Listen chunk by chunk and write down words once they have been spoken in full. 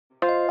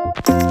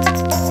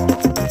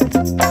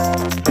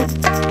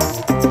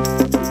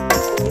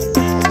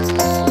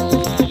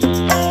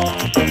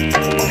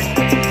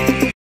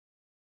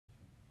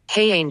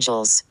Hey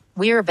angels,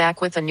 we're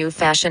back with a new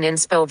fashion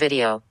inspo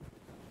video.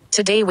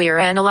 Today we are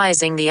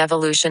analyzing the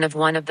evolution of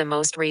one of the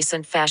most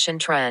recent fashion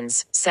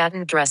trends,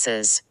 satin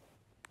dresses.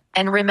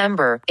 And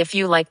remember, if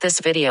you like this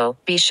video,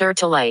 be sure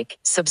to like,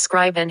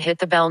 subscribe and hit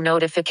the bell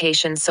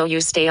notification so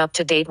you stay up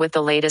to date with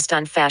the latest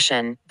on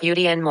fashion,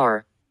 beauty and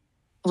more.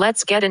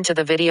 Let's get into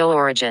the video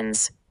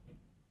origins.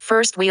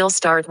 First we'll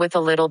start with a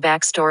little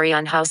backstory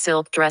on how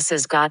silk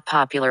dresses got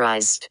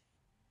popularized.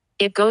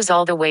 It goes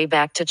all the way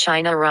back to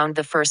China around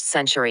the 1st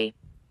century.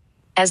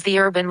 As the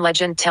urban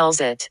legend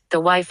tells it, the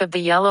wife of the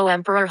Yellow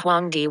Emperor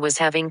Huangdi was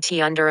having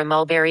tea under a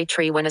mulberry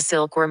tree when a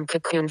silkworm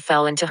cocoon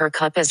fell into her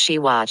cup as she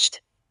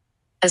watched.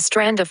 A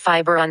strand of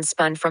fiber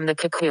unspun from the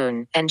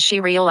cocoon, and she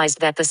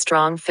realized that the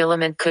strong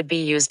filament could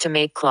be used to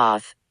make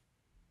cloth.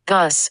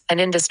 Thus, an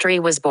industry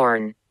was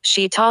born.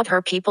 She taught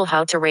her people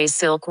how to raise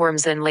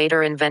silkworms and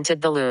later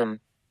invented the loom.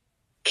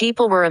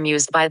 People were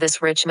amused by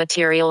this rich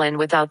material and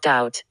without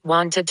doubt,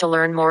 wanted to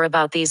learn more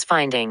about these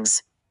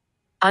findings.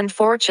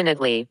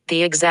 Unfortunately,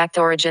 the exact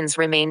origins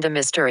remained a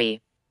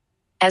mystery.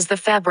 As the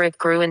fabric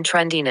grew in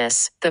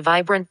trendiness, the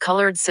vibrant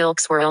colored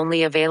silks were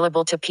only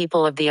available to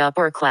people of the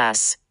upper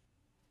class.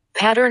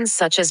 Patterns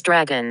such as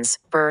dragons,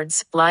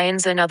 birds,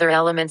 lions and other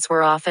elements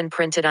were often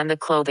printed on the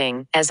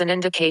clothing, as an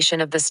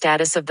indication of the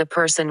status of the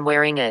person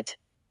wearing it.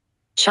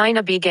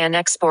 China began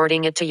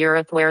exporting it to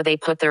Europe where they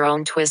put their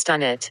own twist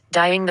on it,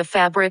 dyeing the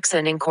fabrics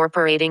and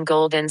incorporating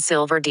gold and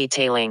silver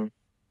detailing.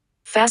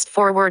 Fast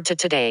forward to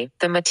today,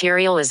 the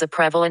material is a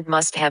prevalent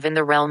must-have in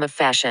the realm of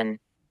fashion.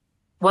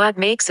 What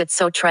makes it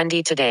so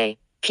trendy today?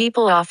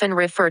 People often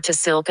refer to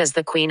silk as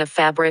the queen of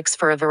fabrics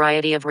for a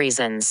variety of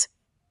reasons.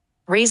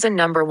 Reason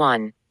number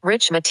 1.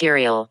 Rich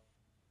material.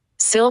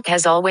 Silk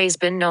has always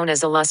been known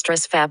as a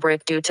lustrous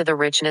fabric due to the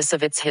richness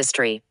of its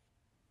history.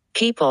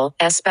 People,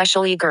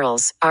 especially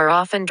girls, are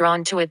often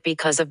drawn to it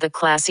because of the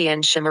classy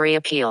and shimmery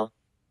appeal.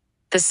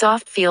 The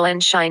soft feel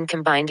and shine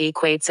combined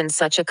equates in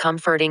such a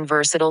comforting,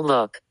 versatile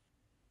look.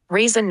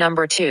 Reason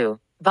number 2.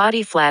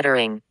 Body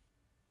flattering.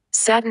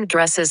 Satin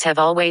dresses have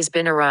always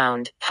been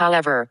around,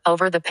 however,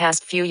 over the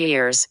past few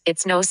years,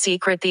 it's no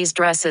secret these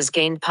dresses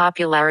gained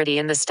popularity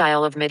in the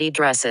style of midi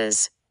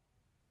dresses.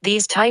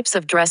 These types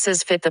of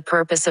dresses fit the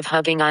purpose of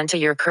hugging onto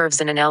your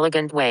curves in an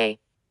elegant way.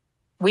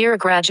 We're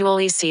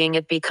gradually seeing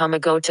it become a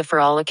go-to for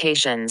all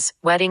occasions,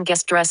 wedding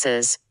guest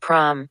dresses,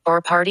 prom,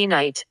 or party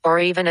night, or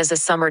even as a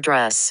summer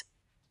dress.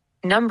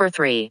 Number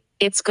 3.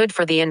 It's good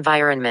for the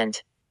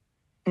environment.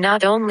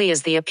 Not only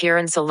is the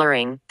appearance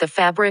alluring, the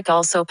fabric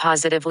also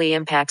positively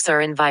impacts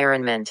our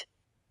environment.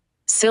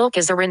 Silk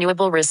is a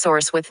renewable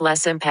resource with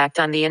less impact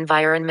on the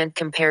environment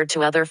compared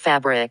to other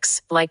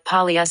fabrics, like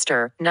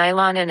polyester,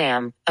 nylon and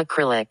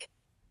acrylic.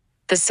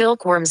 The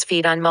silkworms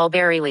feed on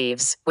mulberry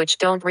leaves, which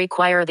don't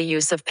require the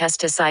use of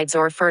pesticides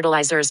or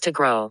fertilizers to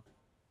grow.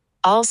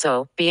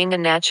 Also, being a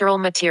natural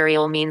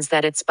material means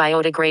that it's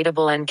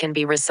biodegradable and can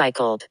be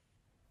recycled.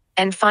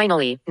 And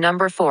finally,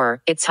 number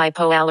 4, it's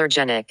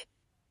hypoallergenic.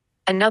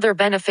 Another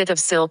benefit of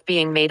silk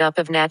being made up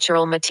of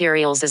natural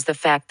materials is the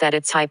fact that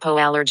it's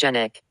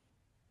hypoallergenic.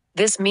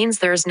 This means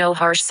there's no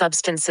harsh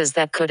substances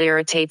that could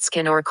irritate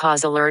skin or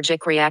cause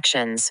allergic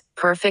reactions,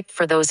 perfect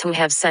for those who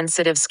have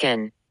sensitive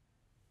skin.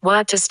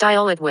 What to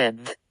style it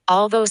with?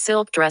 Although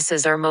silk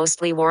dresses are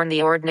mostly worn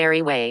the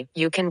ordinary way,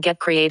 you can get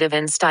creative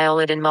and style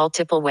it in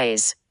multiple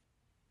ways.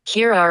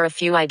 Here are a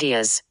few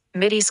ideas.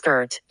 Midi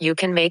skirt. You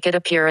can make it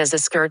appear as a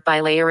skirt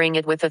by layering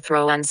it with a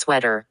throw-on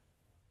sweater,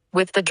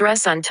 with the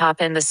dress on top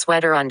and the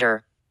sweater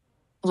under.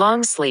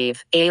 Long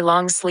sleeve. A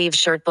long sleeve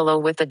shirt below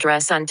with the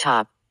dress on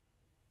top.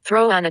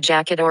 Throw on a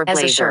jacket or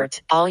blazer. As a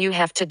shirt, all you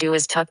have to do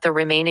is tuck the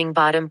remaining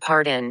bottom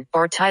part in,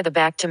 or tie the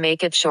back to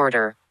make it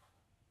shorter.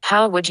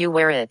 How would you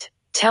wear it?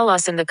 Tell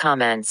us in the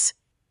comments.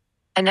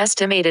 An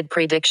estimated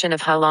prediction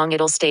of how long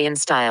it'll stay in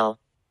style.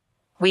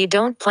 We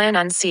don't plan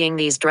on seeing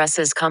these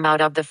dresses come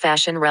out of the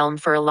fashion realm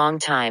for a long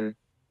time.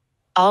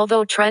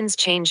 Although trends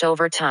change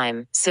over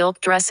time,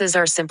 silk dresses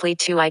are simply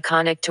too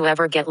iconic to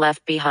ever get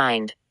left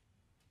behind.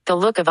 The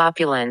look of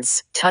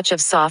opulence, touch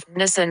of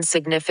softness and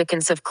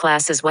significance of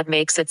class is what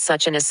makes it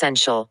such an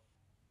essential.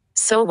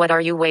 So what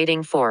are you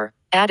waiting for?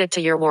 Add it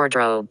to your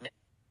wardrobe.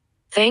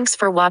 Thanks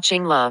for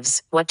watching,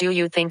 loves. What do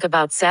you think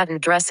about satin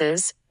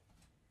dresses?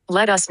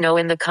 Let us know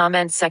in the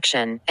comment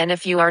section, and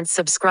if you aren't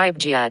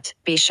subscribed yet,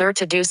 be sure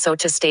to do so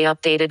to stay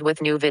updated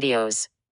with new videos.